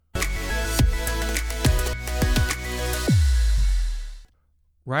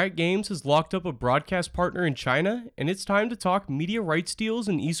Riot Games has locked up a broadcast partner in China, and it's time to talk media rights deals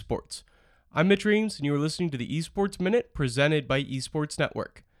in esports. I'm Mitch Reams, and you are listening to the Esports Minute presented by Esports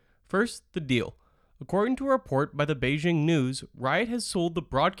Network. First, the deal. According to a report by the Beijing News, Riot has sold the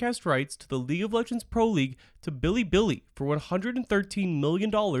broadcast rights to the League of Legends Pro League to Bilibili for $113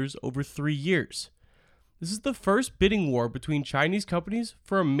 million over 3 years. This is the first bidding war between Chinese companies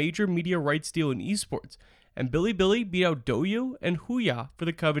for a major media rights deal in esports, and Bilibili beat out Douyu and Huya for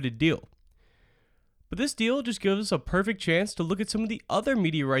the coveted deal. But this deal just gives us a perfect chance to look at some of the other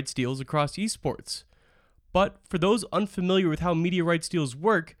media rights deals across esports. But for those unfamiliar with how media rights deals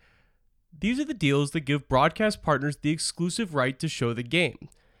work, these are the deals that give broadcast partners the exclusive right to show the game.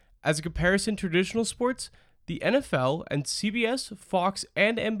 As a comparison to traditional sports, the NFL and CBS, Fox,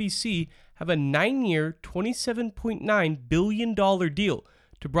 and NBC have a 9-year, $27.9 billion deal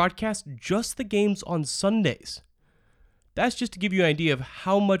to broadcast just the games on Sundays. That's just to give you an idea of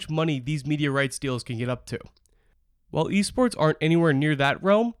how much money these media rights deals can get up to. While esports aren't anywhere near that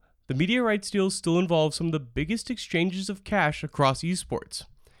realm, the media rights deals still involve some of the biggest exchanges of cash across esports.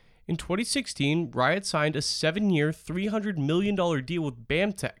 In 2016, Riot signed a 7-year, $300 million deal with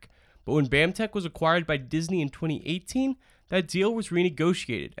BAMTech, but when BAMTech was acquired by Disney in 2018, that deal was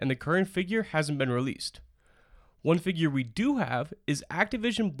renegotiated and the current figure hasn't been released. One figure we do have is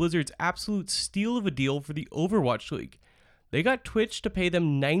Activision Blizzard's absolute steal of a deal for the Overwatch League. They got Twitch to pay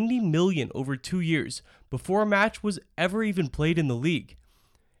them $90 million over 2 years before a match was ever even played in the league.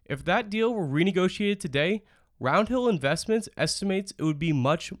 If that deal were renegotiated today, Roundhill Investments estimates it would be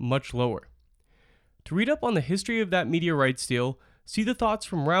much, much lower. To read up on the history of that media rights deal, see the thoughts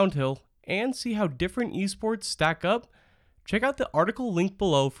from Roundhill, and see how different esports stack up, check out the article linked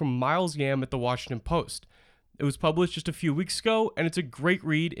below from Miles Yam at the Washington Post. It was published just a few weeks ago, and it's a great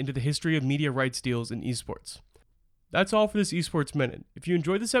read into the history of media rights deals in esports. That's all for this Esports Minute. If you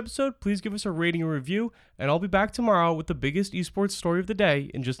enjoyed this episode, please give us a rating and review, and I'll be back tomorrow with the biggest esports story of the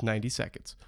day in just 90 seconds.